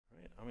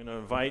I'm going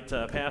to invite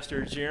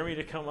Pastor Jeremy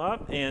to come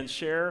up and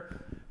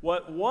share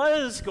what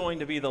was going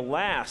to be the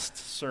last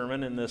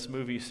sermon in this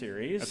movie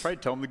series. That's right.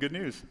 Tell them the good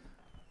news.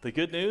 The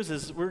good news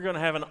is we're going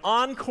to have an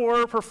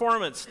encore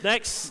performance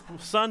next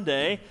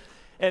Sunday.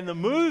 And the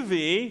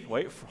movie,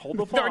 hold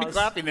the applause. They're already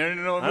clapping. They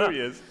don't know what the movie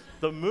is.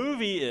 The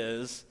movie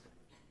is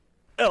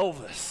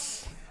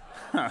Elvis.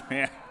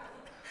 Yeah.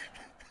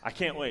 I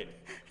can't wait.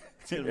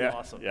 It's going to be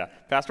awesome. Yeah.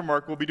 Pastor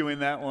Mark will be doing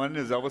that one,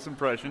 his Elvis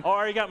impression. Oh, I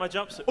already got my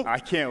jumpsuit. Oh. I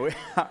can't wait.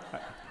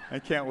 I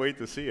can't wait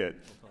to see it.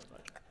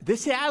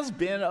 This has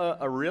been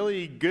a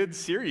really good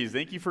series.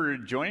 Thank you for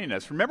joining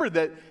us. Remember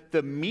that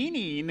the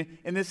meaning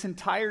in this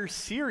entire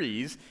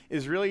series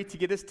is really to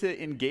get us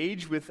to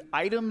engage with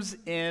items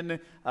in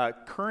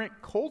current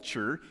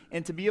culture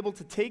and to be able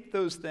to take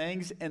those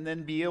things and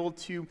then be able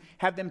to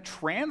have them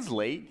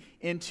translate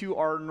into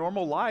our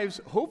normal lives,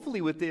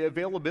 hopefully with the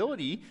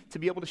availability to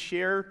be able to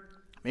share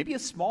maybe a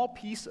small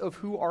piece of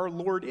who our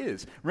Lord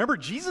is. Remember,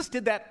 Jesus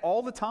did that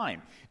all the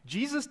time.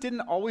 Jesus didn't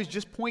always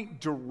just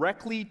point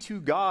directly to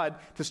God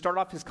to start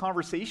off his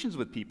conversations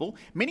with people.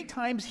 Many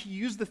times he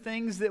used the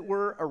things that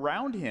were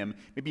around him,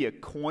 maybe a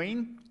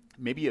coin,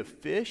 maybe a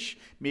fish,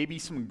 maybe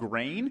some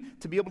grain,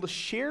 to be able to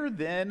share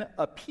then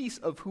a piece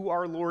of who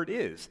our Lord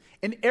is.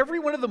 And every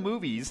one of the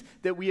movies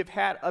that we have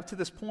had up to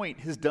this point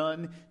has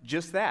done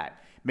just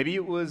that. Maybe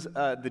it was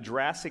the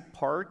Jurassic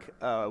Park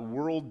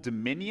World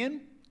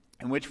Dominion,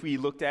 in which we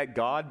looked at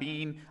God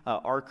being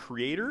our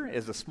creator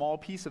as a small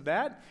piece of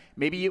that.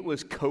 Maybe it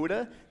was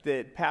Coda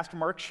that Pastor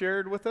Mark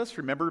shared with us.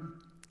 Remember,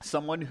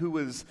 someone who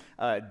was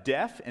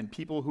deaf and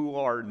people who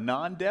are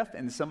non-deaf,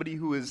 and somebody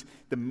who is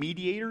the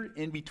mediator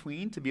in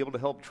between to be able to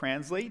help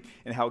translate,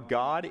 and how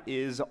God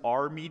is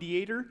our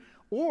mediator.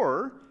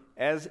 Or,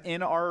 as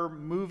in our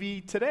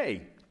movie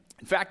today.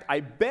 In fact, I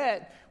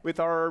bet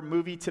with our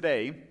movie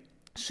today,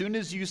 as soon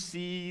as you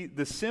see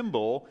the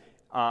symbol,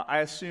 I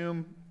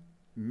assume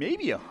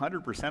maybe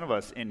 100% of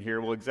us in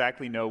here will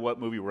exactly know what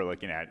movie we're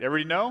looking at.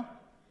 Everybody know?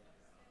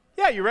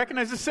 Yeah, you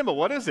recognize the symbol.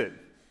 What is it?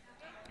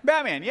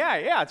 Batman.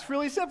 Yeah, it's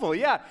really simple.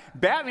 Yeah,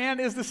 Batman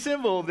is the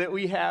symbol that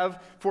we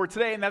have for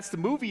today, and that's the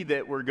movie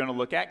that we're going to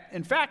look at.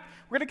 In fact,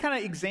 we're going to kind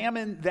of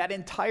examine that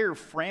entire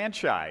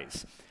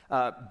franchise.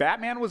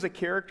 Batman was a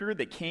character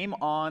that came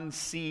on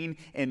scene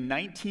in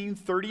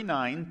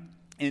 1939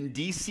 in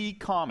DC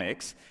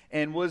Comics,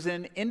 and was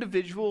an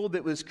individual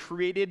that was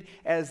created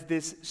as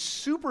this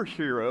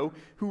superhero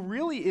who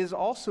really is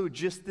also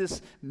just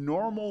this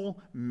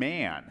normal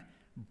man.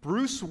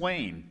 Bruce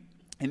Wayne,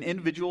 an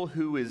individual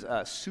who is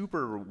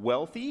super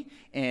wealthy,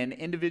 an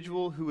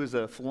individual who is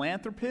a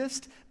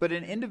philanthropist, but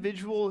an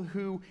individual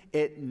who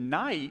at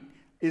night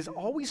is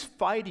always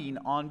fighting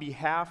on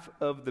behalf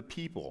of the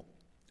people,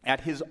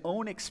 at his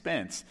own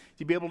expense,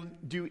 to be able to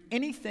do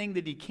anything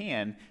that he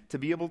can to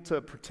be able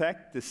to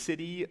protect the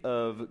city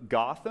of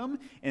Gotham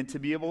and to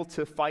be able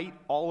to fight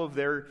all of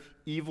their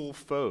evil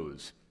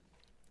foes.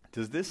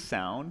 Does this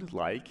sound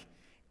like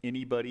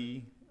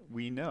anybody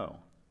we know?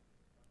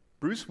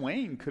 Bruce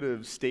Wayne could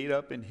have stayed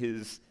up in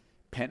his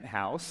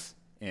penthouse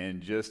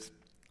and just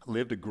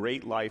lived a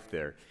great life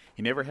there.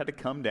 He never had to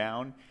come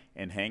down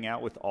and hang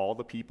out with all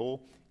the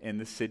people in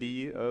the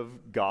city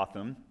of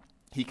Gotham.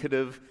 He could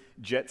have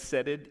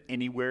jet-setted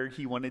anywhere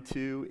he wanted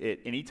to at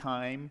any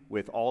time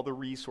with all the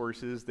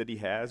resources that he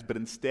has, but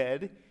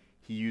instead,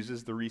 he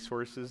uses the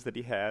resources that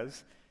he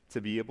has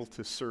to be able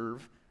to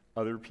serve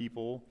other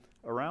people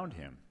around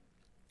him.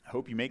 I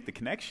hope you make the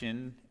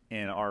connection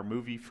in our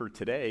movie for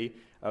today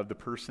of the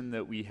person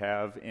that we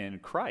have in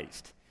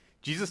Christ.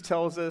 Jesus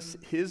tells us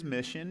his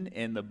mission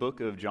in the book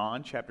of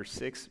John, chapter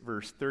 6,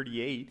 verse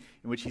 38,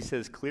 in which he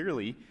says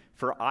clearly,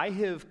 "For I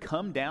have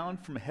come down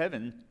from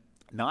heaven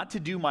not to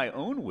do my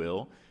own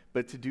will,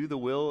 but to do the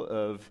will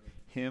of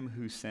him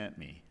who sent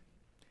me."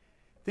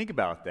 Think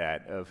about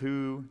that, of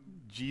who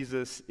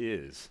Jesus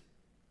is,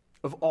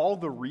 of all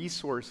the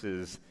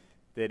resources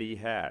that he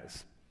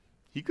has.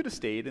 He could have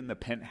stayed in the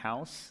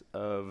penthouse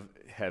of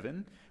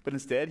heaven, but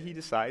instead he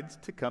decides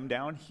to come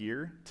down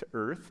here to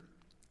earth,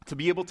 to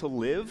be able to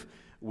live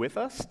with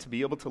us, to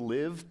be able to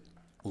live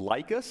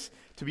like us,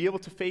 to be able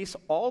to face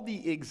all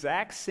the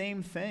exact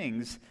same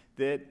things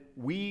that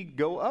we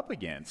go up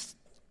against.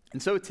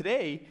 And so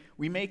today,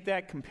 we make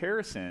that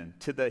comparison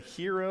to the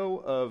hero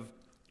of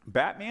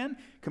Batman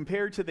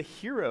compared to the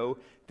hero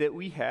that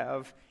we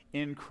have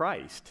in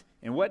Christ.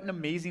 And what an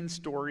amazing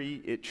story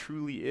it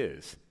truly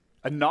is.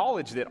 A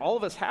knowledge that all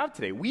of us have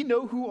today. We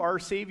know who our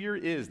Savior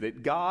is,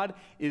 that God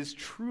is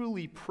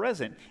truly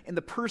present in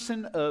the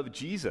person of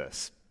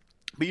Jesus.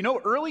 But you know,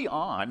 early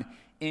on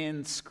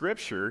in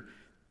Scripture,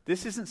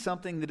 this isn't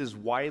something that is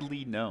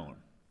widely known.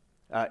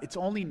 It's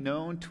only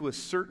known to a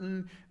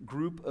certain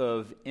group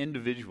of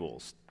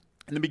individuals.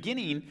 In the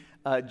beginning,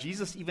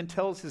 Jesus even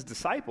tells his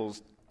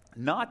disciples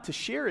not to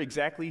share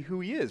exactly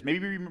who he is.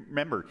 Maybe you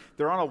remember,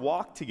 they're on a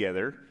walk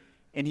together,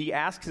 and he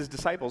asks his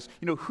disciples,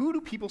 who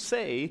do people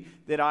say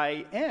that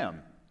I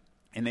am?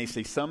 And they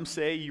say, some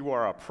say you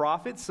are a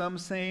prophet, some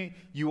say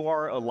you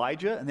are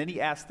Elijah. And then he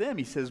asks them,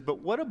 he says, but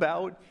what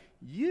about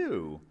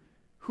you?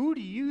 Who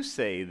do you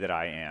say that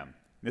I am?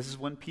 This is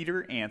when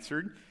Peter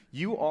answered,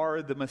 "You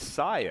are the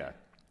Messiah."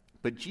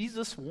 But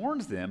Jesus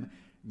warns them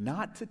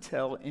not to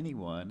tell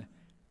anyone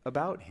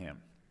about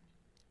him.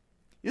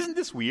 Isn't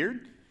this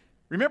weird?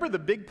 Remember the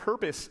big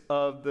purpose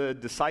of the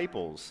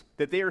disciples,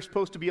 that they are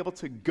supposed to be able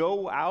to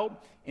go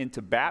out and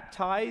to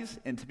baptize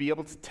and to be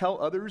able to tell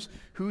others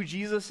who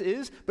Jesus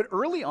is. But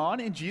early on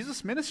in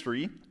Jesus'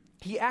 ministry,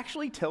 he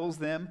actually tells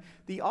them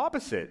the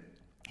opposite.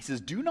 He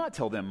says, "Do not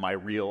tell them my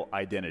real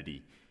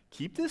identity.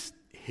 Keep this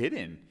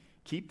hidden.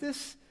 Keep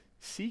this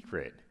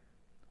secret."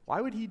 Why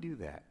would he do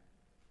that?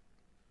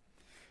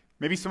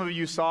 Maybe some of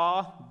you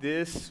saw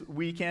this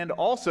weekend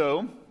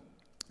also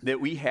that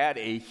we had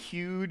a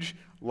huge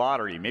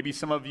lottery. Maybe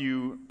some of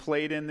you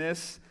played in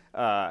this.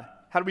 How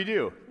did we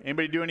do?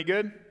 Anybody do any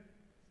good?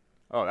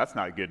 Oh, that's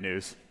not good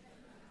news.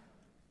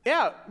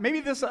 Yeah, maybe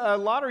this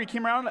lottery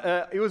came around.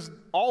 It was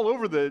all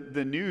over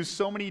the news,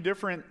 so many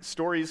different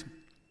stories.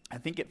 I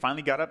think it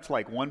finally got up to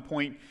like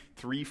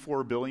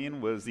 1.34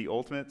 billion was the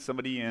ultimate.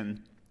 Somebody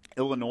in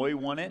Illinois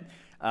won it.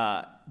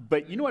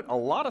 But you know what? A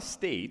lot of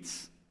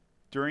states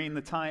during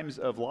the times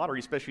of lottery,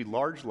 especially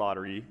large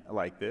lottery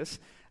like this,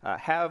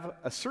 have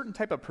a certain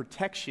type of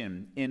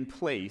protection in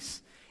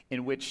place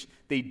in which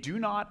they do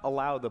not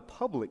allow the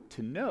public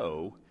to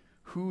know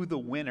who the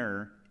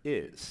winner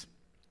is.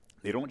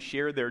 They don't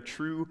share their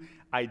true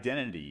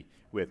identity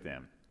with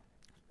them.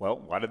 Well,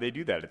 why do they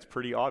do that? It's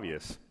pretty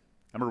obvious.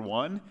 Number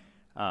one,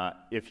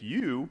 if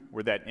you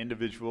were that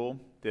individual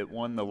that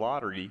won the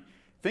lottery,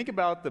 think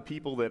about the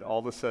people that all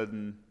of a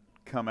sudden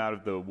come out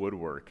of the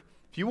woodwork.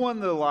 If you won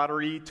the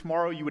lottery,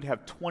 tomorrow you would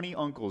have 20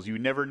 uncles you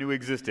never knew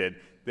existed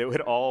that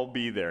would all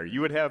be there.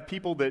 You would have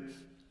people that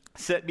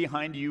sat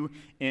behind you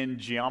in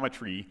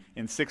geometry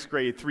in 6th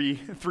grade,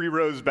 three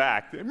rows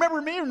back.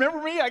 Remember me?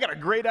 I got a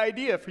great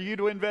idea for you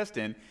to invest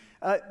in.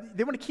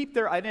 They want to keep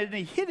their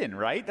identity hidden,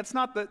 right? That's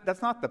not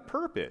the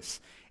purpose.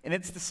 And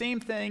it's the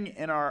same thing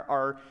in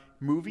our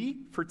movie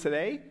for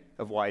today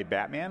of why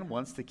Batman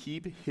wants to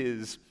keep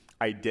his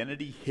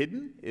identity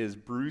hidden is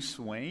Bruce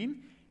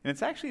Wayne. And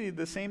it's actually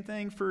the same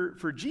thing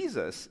for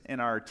Jesus in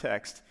our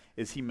text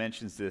as he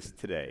mentions this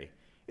today.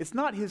 It's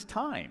not his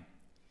time.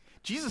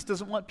 Jesus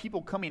doesn't want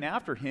people coming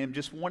after him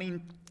just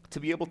wanting to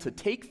be able to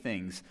take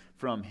things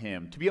from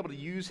him, to be able to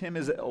use him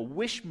as a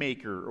wish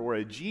maker or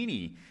a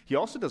genie. He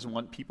also doesn't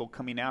want people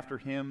coming after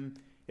him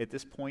at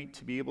this point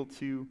to be able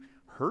to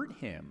hurt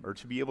him or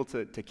to be able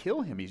to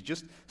kill him. He's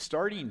just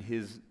starting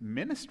his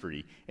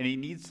ministry, and he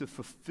needs to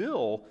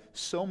fulfill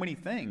so many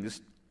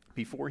things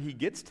before he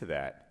gets to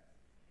that.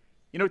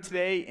 You know,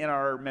 today in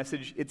our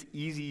message, it's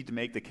easy to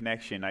make the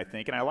connection, I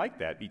think, and I like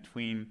that,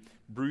 between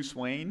Bruce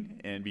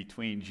Wayne and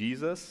between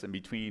Jesus and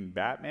between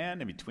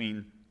Batman and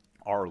between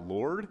our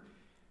Lord.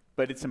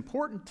 But it's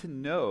important to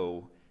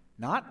know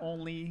not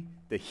only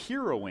the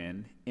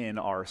heroine in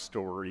our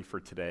story for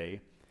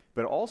today,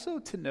 but also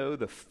to know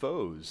the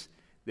foes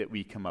that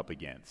we come up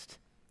against.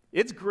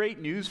 It's great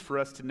news for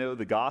us to know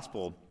the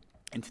gospel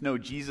and to know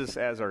Jesus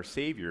as our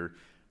Savior,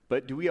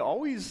 but do we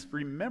always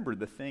remember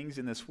the things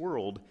in this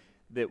world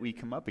that we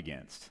come up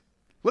against?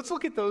 Let's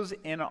look at those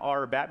in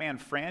our Batman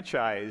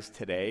franchise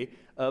today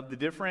of the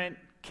different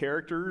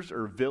characters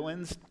or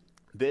villains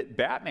that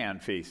Batman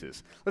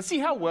faces. Let's see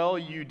how well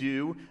you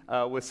do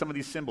with some of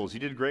these symbols. You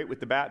did great with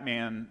the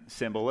Batman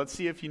symbol. Let's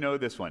see if you know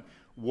this one.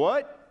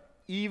 What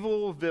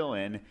evil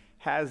villain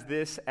has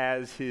this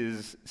as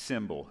his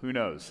symbol? Who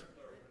knows?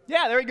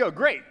 Yeah, there you go.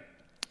 Great.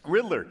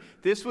 Riddler.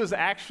 This was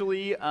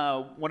actually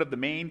one of the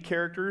main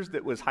characters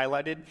that was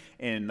highlighted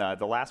in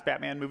the last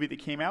Batman movie that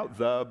came out,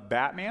 The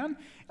Batman.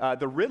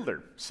 The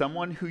Riddler,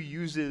 someone who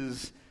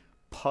uses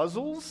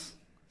puzzles,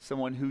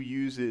 someone who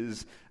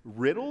uses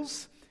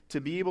riddles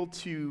to be able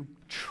to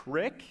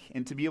trick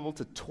and to be able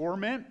to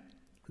torment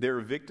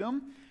their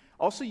victim.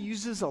 Also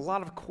uses a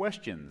lot of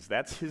questions.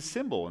 That's his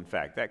symbol, in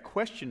fact, that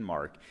question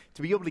mark,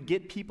 to be able to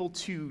get people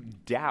to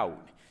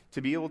doubt,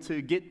 to be able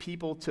to get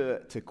people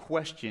to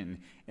question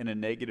in a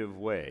negative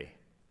way.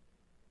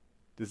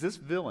 Does this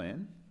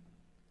villain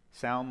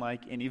sound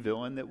like any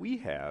villain that we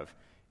have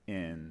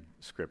in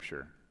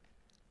Scripture?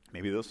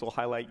 Maybe this will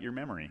highlight your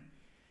memory.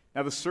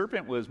 Now, the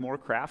serpent was more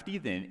crafty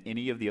than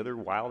any of the other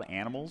wild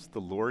animals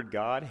the Lord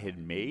God had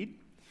made.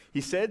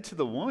 He said to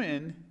the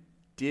woman,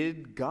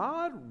 "Did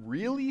God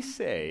really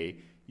say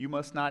you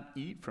must not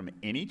eat from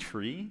any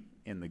tree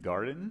in the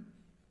garden?"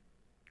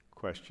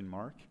 Question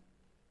mark.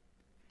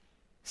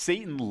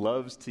 Satan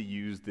loves to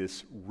use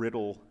this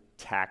riddle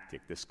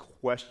tactic, this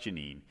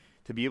questioning,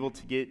 to be able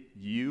to get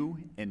you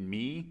and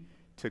me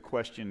to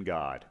question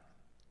God.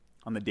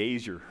 On the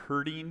days you're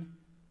hurting,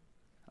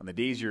 on the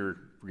days your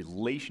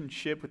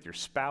relationship with your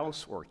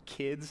spouse or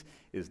kids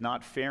is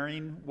not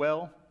faring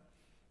well,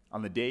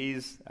 on the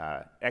days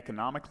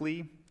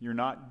economically you're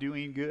not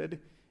doing good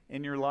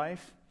in your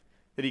life,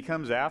 that he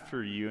comes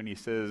after you and he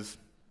says,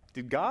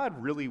 "Did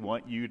God really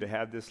want you to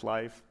have this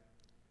life?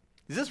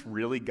 Is this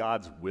really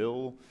God's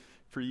will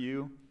for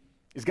you?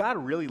 Is God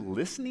really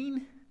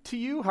listening to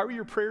you? How are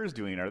your prayers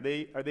doing? Are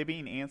they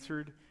being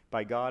answered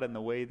by God in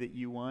the way that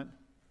you want?"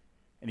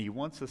 And he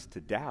wants us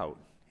to doubt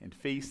and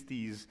face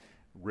these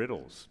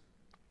riddles.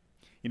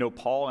 You know,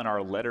 Paul, in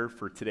our letter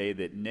for today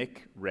that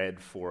Nick read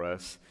for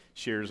us,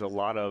 shares a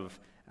lot of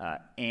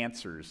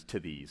answers to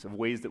these, of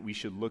ways that we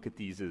should look at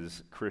these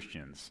as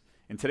Christians.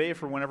 And today,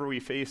 for whenever we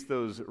face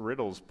those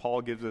riddles,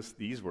 Paul gives us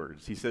these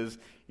words. He says,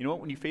 you know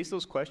what, when you face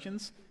those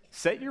questions,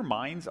 set your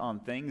minds on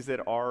things that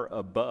are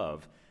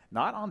above,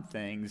 not on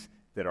things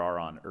that are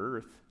on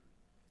earth.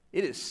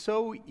 It is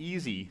so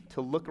easy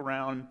to look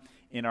around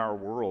in our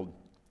world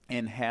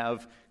and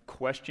have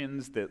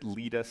questions that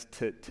lead us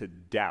to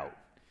doubt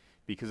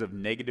because of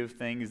negative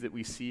things that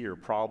we see or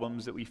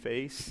problems that we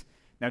face.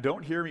 Now,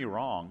 don't hear me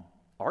wrong.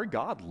 Our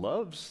God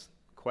loves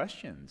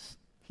questions.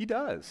 He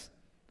does.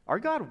 Our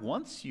God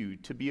wants you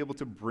to be able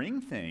to bring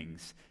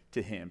things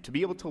to Him, to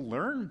be able to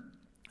learn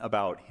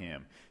about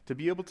Him, to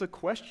be able to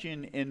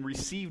question and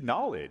receive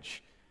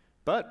knowledge.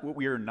 But what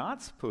we are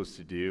not supposed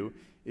to do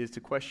is to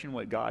question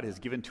what God has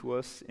given to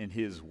us in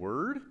His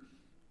Word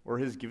or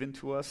has given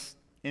to us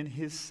in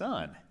His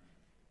Son.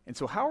 And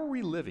so how are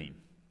we living?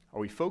 Are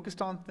we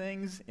focused on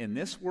things in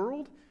this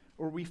world,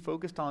 or are we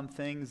focused on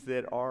things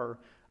that are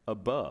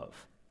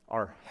above,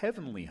 our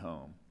heavenly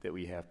home that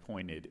we have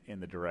pointed in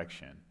the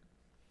direction?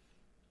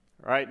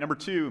 All right, number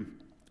 2,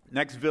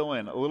 next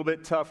villain, a little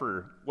bit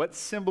tougher. What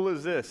symbol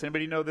is this?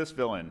 Anybody know this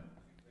villain?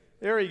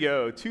 There we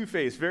go,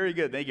 Two-Face. Very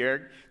good. Thank you,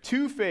 Eric.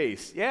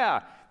 Two-Face,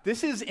 yeah.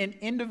 This is an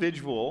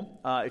individual,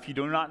 if you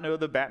do not know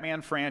the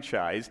Batman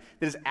franchise,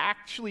 that is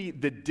actually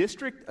the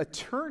district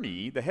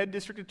attorney, the head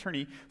district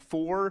attorney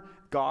for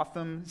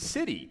Gotham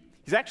City.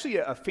 He's actually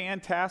a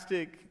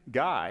fantastic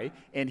guy,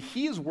 and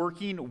he is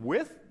working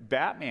with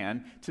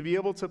Batman to be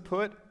able to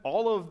put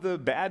all of the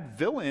bad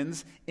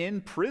villains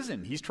in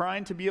prison. He's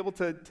trying to be able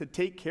to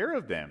take care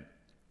of them.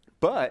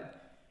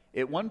 But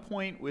at one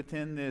point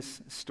within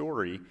this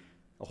story,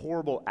 a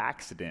horrible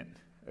accident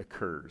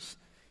occurs.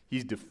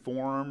 He's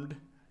deformed,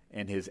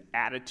 and his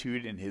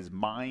attitude and his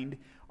mind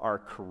are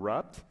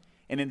corrupt.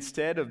 And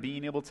instead of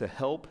being able to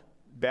help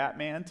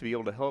Batman, to be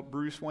able to help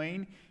Bruce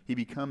Wayne, he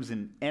becomes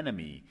an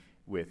enemy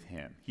with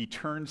him. He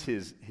turns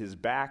his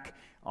back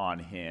on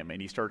him,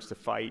 and he starts to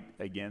fight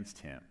against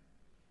him.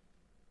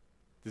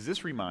 Does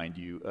this remind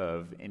you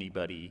of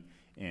anybody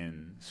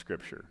in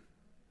Scripture?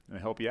 I'm going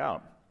to help you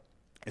out.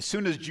 As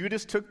soon as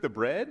Judas took the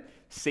bread,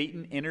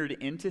 Satan entered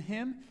into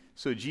him.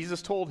 So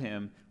Jesus told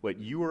him, what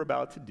you are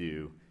about to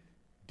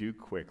do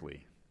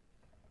quickly.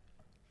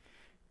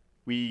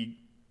 We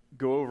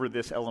go over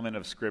this element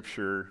of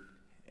Scripture,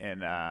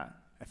 and I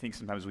think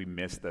sometimes we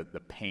miss the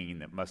pain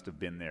that must have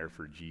been there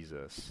for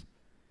Jesus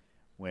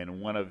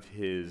when one of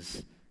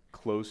his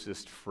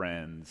closest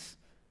friends,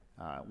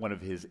 one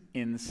of his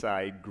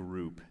inside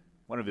group,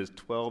 one of his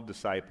 12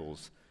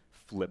 disciples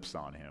flips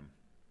on him,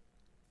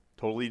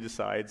 totally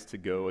decides to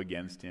go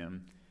against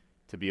him,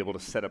 to be able to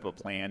set up a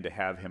plan to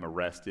have him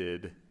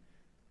arrested,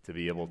 to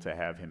be able to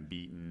have him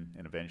beaten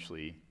and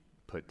eventually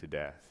put to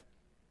death.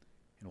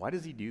 And why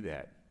does he do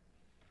that?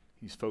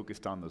 He's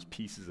focused on those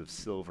pieces of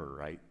silver,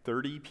 right?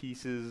 30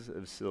 pieces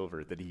of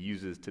silver that he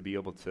uses to be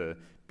able to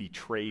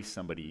betray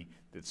somebody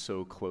that's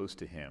so close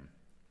to him.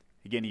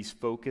 Again, he's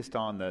focused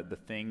on the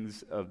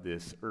things of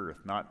this earth,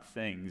 not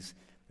things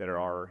that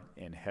are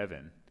in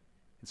heaven.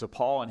 And so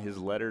Paul, in his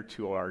letter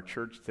to our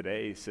church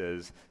today,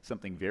 says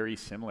something very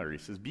similar. He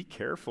says, be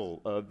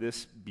careful of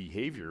this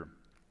behavior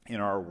in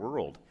our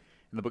world.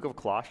 In the book of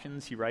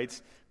Colossians, he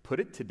writes, put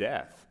it to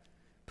death.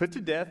 Put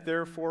to death,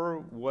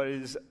 therefore, what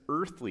is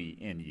earthly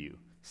in you: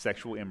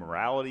 sexual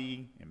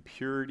immorality,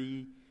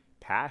 impurity,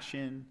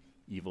 passion,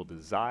 evil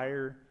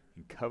desire,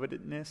 and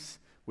covetousness,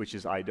 which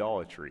is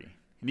idolatry.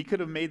 And he could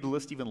have made the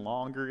list even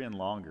longer and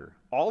longer.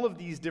 All of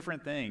these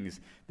different things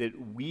that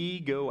we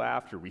go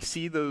after. We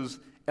see those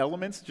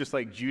elements, just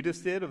like Judas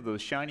did, of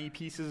those shiny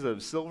pieces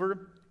of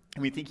silver,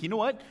 and we think, you know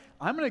what?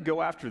 I'm going to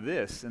go after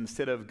this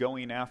instead of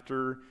going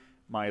after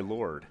my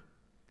Lord.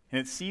 And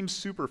it seems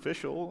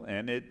superficial,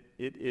 and it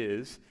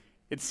is.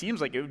 It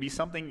seems like it would be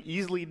something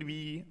easily to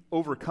be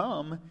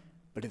overcome,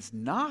 but it's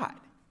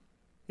not.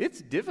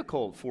 It's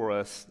difficult for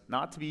us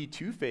not to be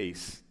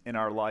two-faced in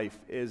our life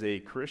as a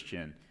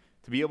Christian,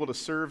 to be able to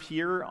serve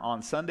here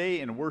on Sunday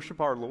and worship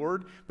our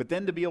Lord, but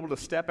then to be able to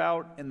step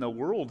out in the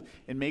world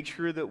and make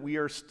sure that we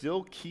are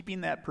still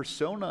keeping that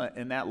persona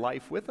and that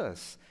life with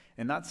us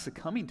and not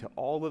succumbing to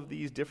all of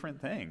these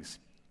different things.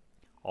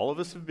 All of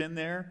us have been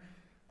there.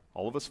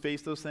 All of us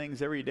face those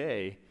things every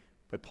day,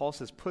 but Paul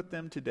says, put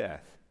them to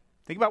death.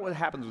 Think about what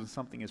happens when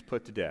something is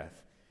put to death.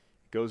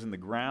 It goes in the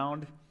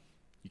ground.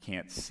 You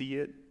can't see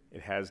it.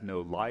 It has no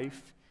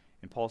life.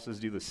 And Paul says,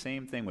 do the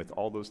same thing with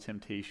all those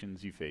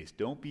temptations you face.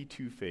 Don't be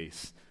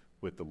two-faced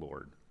with the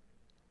Lord.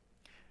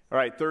 All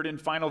right, third and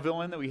final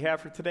villain that we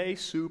have for today,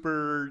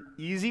 super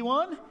easy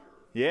one.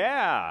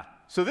 Yeah.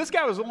 So this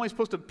guy was only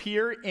supposed to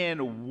appear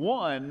in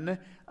one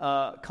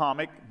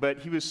comic, but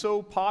he was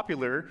so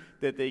popular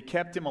that they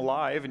kept him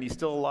alive, and he's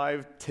still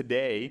alive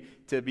today,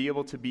 to be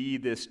able to be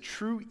this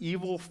true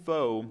evil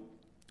foe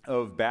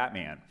of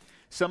Batman.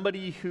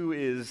 Somebody who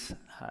is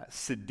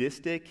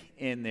sadistic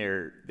in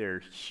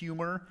their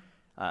humor,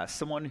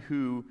 someone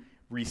who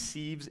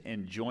receives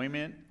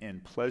enjoyment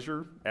and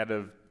pleasure out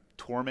of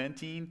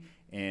tormenting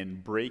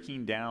and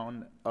breaking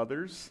down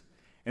others.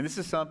 And this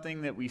is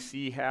something that we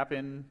see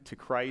happen to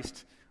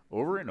Christ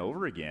over and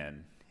over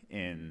again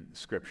in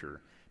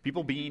Scripture.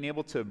 People being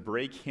able to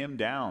break him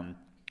down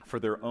for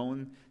their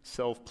own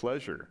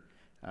self-pleasure.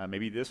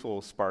 Maybe this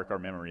will spark our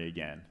memory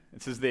again.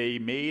 It says they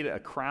made a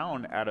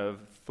crown out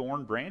of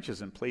thorn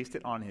branches and placed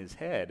it on his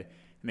head.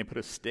 And they put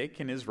a stick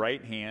in his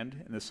right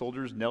hand, and the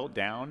soldiers knelt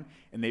down,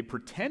 and they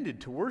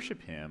pretended to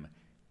worship him.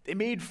 They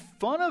made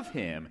fun of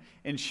him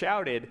and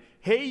shouted,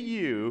 "Hey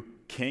you,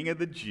 King of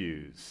the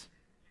Jews."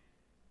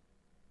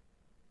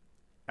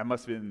 That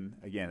must have been,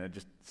 again,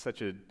 just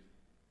such a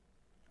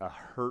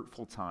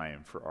hurtful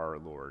time for our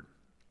Lord.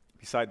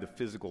 Beside the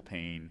physical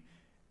pain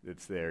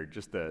that's there,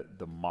 just the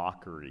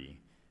mockery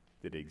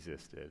that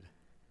existed.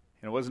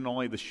 And it wasn't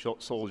only the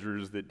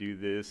soldiers that do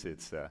this,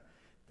 it's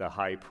the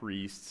high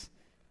priests,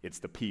 it's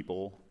the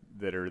people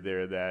that are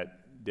there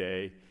that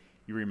day.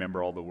 You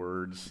remember all the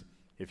words.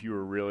 If you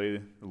were really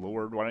the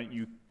Lord, why don't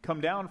you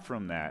come down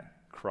from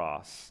that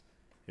cross?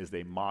 As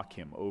they mock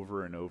him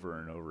over and over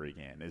and over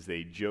again, as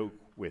they joke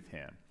with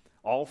him,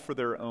 all for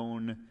their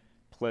own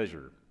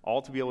pleasure,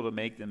 all to be able to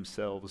make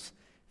themselves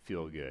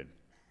feel good.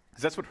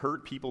 Because that's what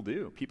hurt people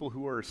do. People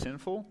who are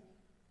sinful,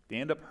 they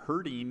end up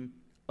hurting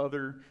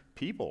other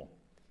people.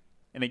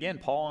 And again,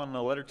 Paul in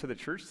a letter to the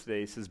church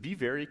today says, be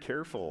very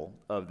careful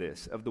of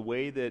this, of the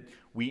way that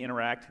we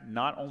interact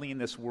not only in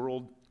this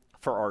world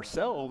for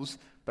ourselves,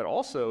 but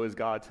also, as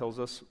God tells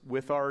us,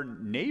 with our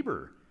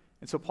neighbor.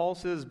 And so Paul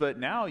says, but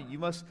now you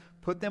must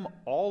put them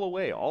all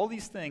away, all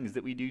these things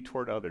that we do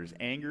toward others,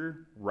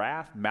 anger,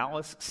 wrath,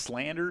 malice,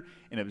 slander,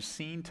 and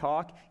obscene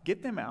talk,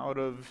 get them out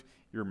of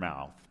your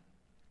mouth.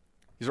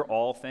 These are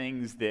all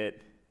things that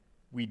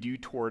we do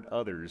toward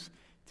others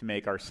to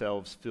make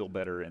ourselves feel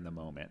better in the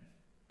moment.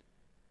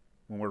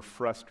 When we're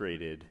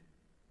frustrated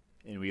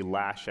and we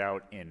lash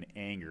out in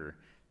anger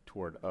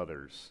toward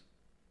others.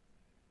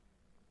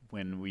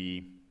 When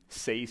we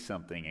say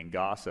something and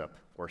gossip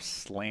or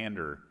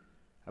slander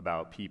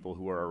about people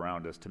who are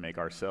around us to make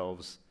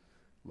ourselves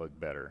look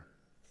better.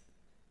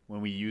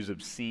 When we use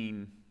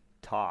obscene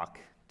talk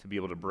to be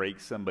able to break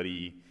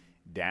somebody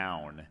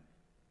down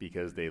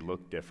because they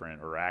look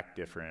different or act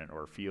different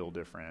or feel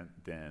different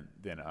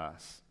than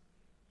us.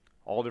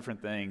 All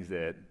different things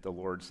that the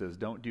Lord says,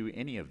 don't do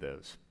any of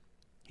those.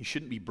 You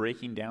shouldn't be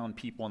breaking down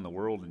people in the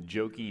world and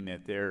joking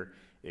at their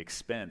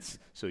expense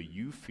so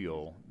you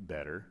feel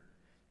better.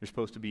 You're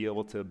supposed to be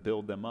able to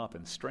build them up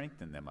and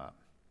strengthen them up.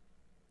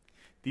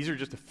 These are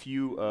just a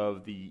few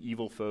of the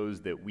evil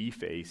foes that we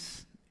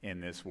face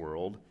in this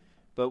world.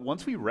 But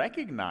once we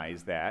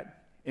recognize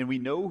that, and we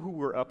know who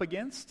we're up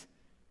against,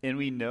 and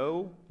we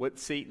know what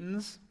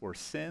Satan's or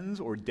sin's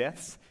or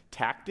death's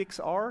tactics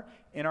are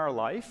in our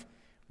life,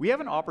 we have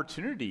an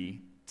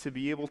opportunity to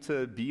be able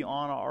to be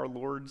on our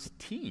Lord's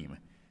team,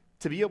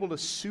 to be able to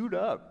suit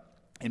up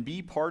and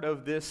be part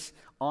of this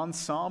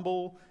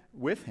ensemble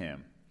with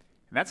him.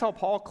 And that's how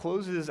Paul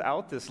closes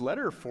out this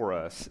letter for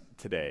us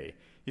today.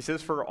 He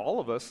says, for all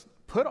of us,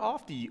 put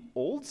off the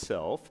old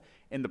self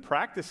and the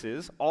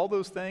practices, all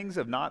those things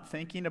of not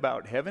thinking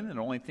about heaven and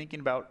only thinking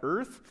about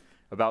earth,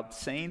 about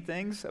saying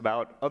things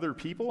about other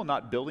people and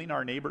not building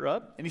our neighbor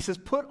up. And he says,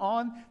 put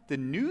on the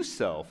new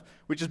self,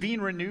 which is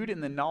being renewed in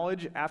the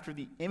knowledge after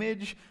the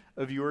image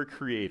of your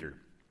Creator.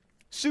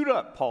 Suit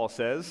up, Paul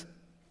says.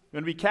 You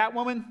want to be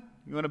Catwoman?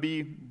 You want to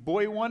be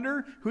Boy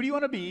Wonder? Who do you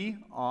want to be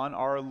on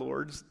our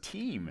Lord's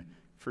team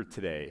for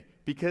today?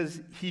 Because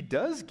he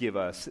does give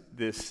us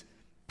this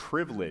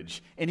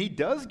privilege, and he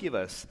does give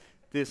us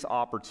this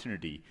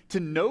opportunity to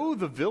know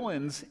the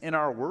villains in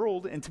our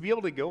world and to be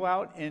able to go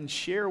out and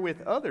share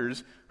with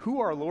others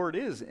who our Lord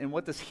is and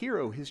what this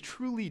hero has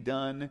truly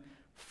done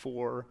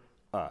for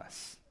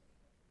us.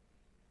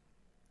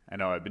 I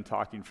know I've been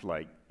talking for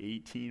like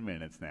 18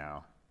 minutes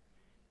now,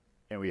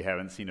 and we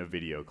haven't seen a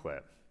video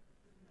clip.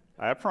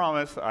 I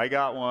promise I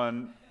got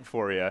one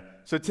for you.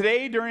 So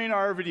today during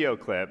our video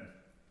clip,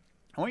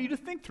 I want you to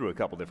think through a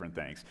couple different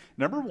things.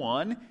 Number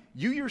one,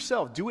 you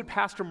yourself, do what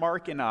Pastor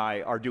Mark and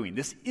I are doing.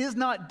 This is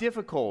not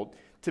difficult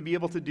to be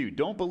able to do.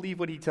 Don't believe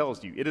what he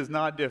tells you. It is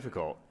not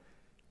difficult.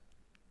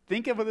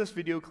 Think of this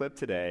video clip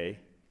today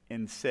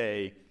and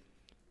say,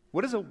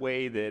 what is a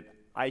way that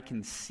I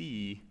can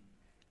see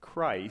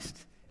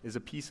Christ as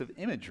a piece of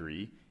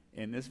imagery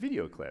in this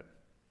video clip?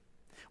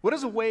 What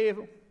is a way,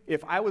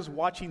 if I was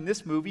watching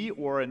this movie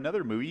or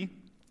another movie,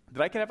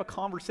 that I could have a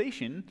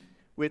conversation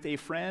with a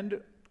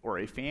friend or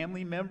a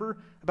family member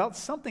about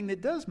something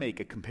that does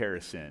make a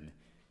comparison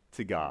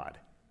to God?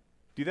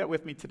 Do that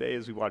with me today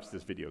as we watch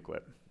this video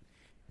clip.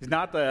 He's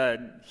not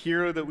the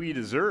hero that we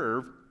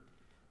deserve,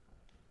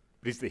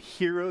 but he's the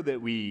hero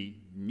that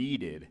we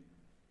needed.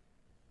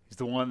 He's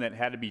the one that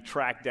had to be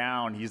tracked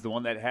down. He's the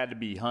one that had to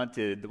be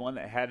hunted, the one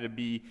that had to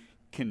be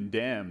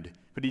condemned.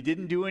 But he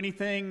didn't do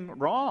anything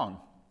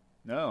wrong.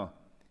 No,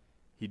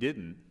 he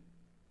didn't.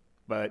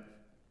 But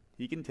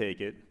he can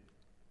take it.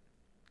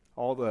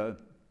 All the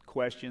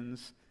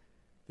questions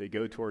that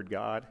go toward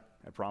God,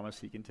 I promise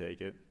he can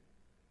take it.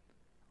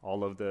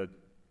 All of the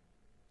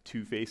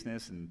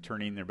two-facedness and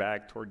turning their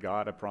back toward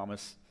God, I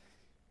promise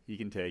he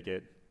can take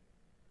it.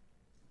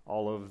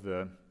 All of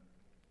the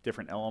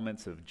different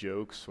elements of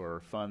jokes or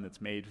fun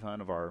that's made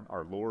fun of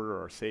our Lord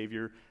or our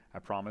Savior, I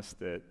promise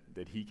that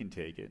he can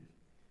take it.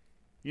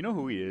 You know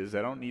who he is.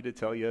 I don't need to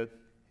tell you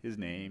his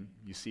name.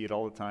 You see it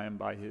all the time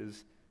by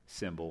his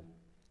symbol.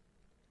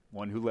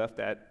 One who left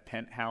that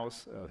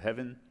penthouse of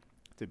heaven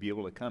to be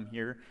able to come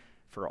here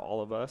for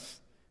all of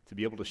us, to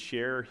be able to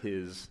share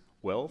his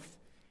wealth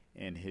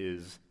and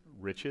his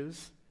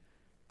riches.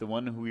 The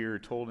one who we are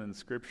told in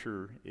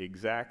Scripture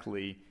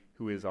exactly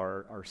who is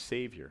our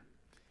Savior.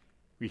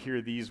 We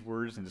hear these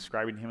words in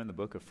describing him in the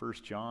book of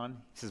 1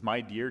 John. He says, "My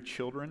dear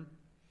children,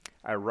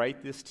 I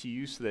write this to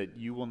you so that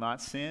you will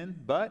not sin,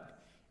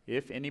 but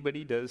if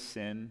anybody does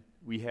sin,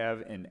 we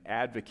have an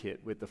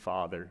advocate with the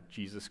Father,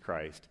 Jesus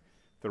Christ,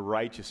 the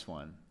righteous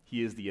one.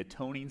 He is the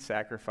atoning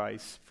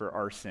sacrifice for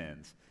our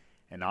sins,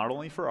 and not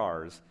only for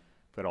ours,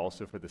 but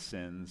also for the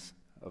sins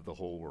of the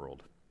whole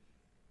world."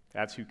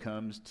 That's who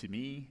comes to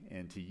me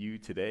and to you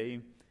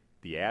today,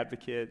 the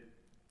advocate,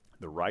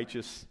 the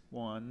righteous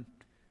one,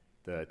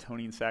 the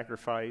atoning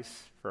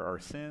sacrifice for our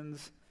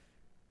sins,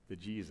 the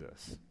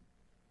Jesus.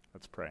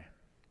 Let's pray.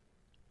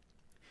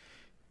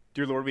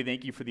 Dear Lord, we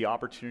thank you for the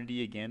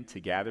opportunity again to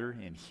gather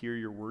and hear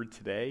your word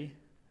today.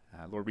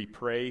 Lord, we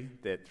pray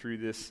that through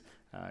this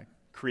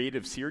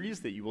creative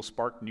series that you will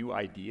spark new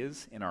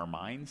ideas in our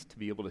minds to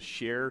be able to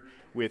share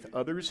with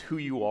others who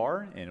you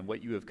are and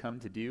what you have come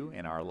to do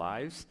in our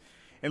lives.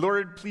 And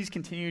Lord, please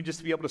continue just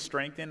to be able to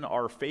strengthen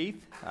our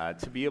faith,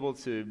 to be able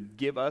to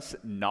give us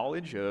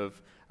knowledge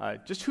of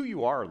just who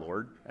you are,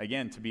 Lord.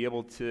 Again, to be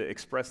able to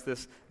express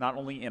this not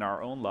only in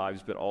our own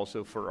lives, but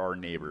also for our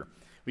neighbor.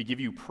 We give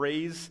you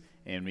praise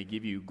and we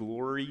give you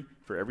glory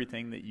for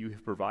everything that you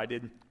have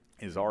provided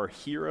as our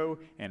hero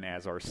and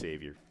as our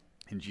Savior.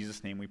 In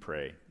Jesus' name we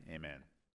pray, amen.